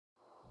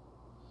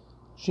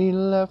She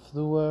left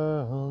the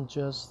world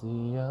just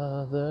the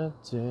other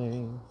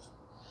day,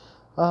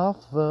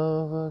 off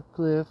of a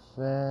cliff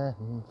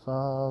and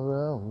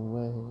far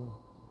away.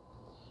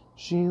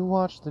 She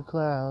watched the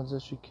clouds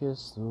as she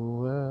kissed the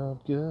world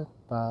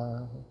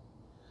goodbye,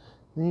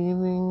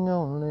 leaving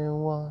only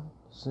one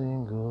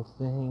single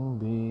thing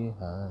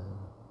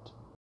behind.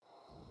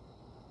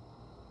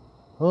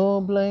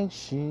 Oh, blank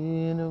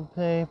sheet of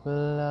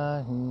paper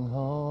lying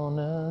on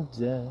a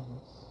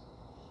desk,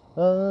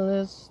 a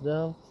list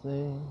of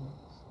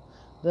things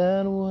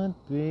that would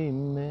be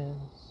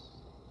missed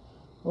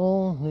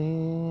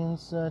only in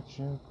such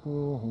a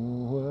cruel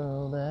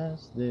world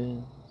as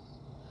this.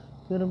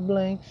 Could a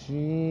blank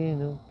sheet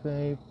of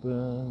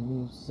paper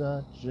leave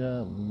such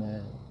a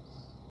mess?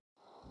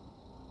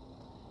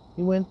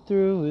 He went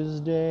through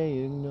his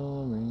day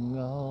ignoring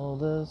all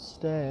the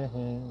stares,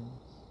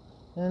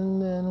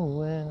 and then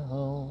went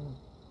home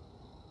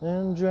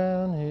and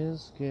drowned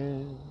his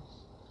cares.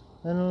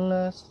 And the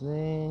last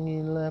thing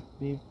he left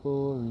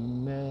before he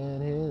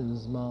met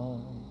his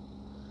mom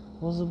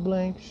was a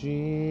blank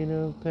sheet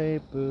of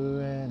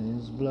paper and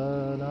his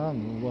blood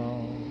on the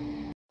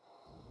wall.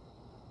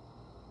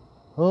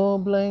 Oh,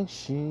 blank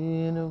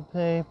sheet of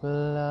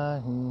paper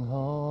lying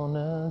on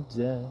a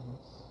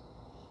desk,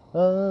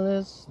 a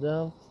list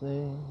of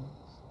things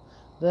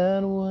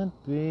that would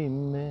be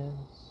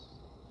missed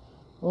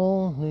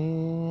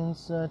only in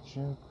such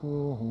a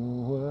cruel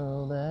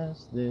world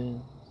as this.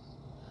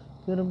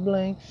 Could a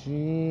blank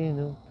sheet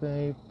of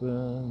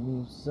paper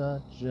leave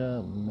such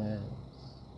a mess?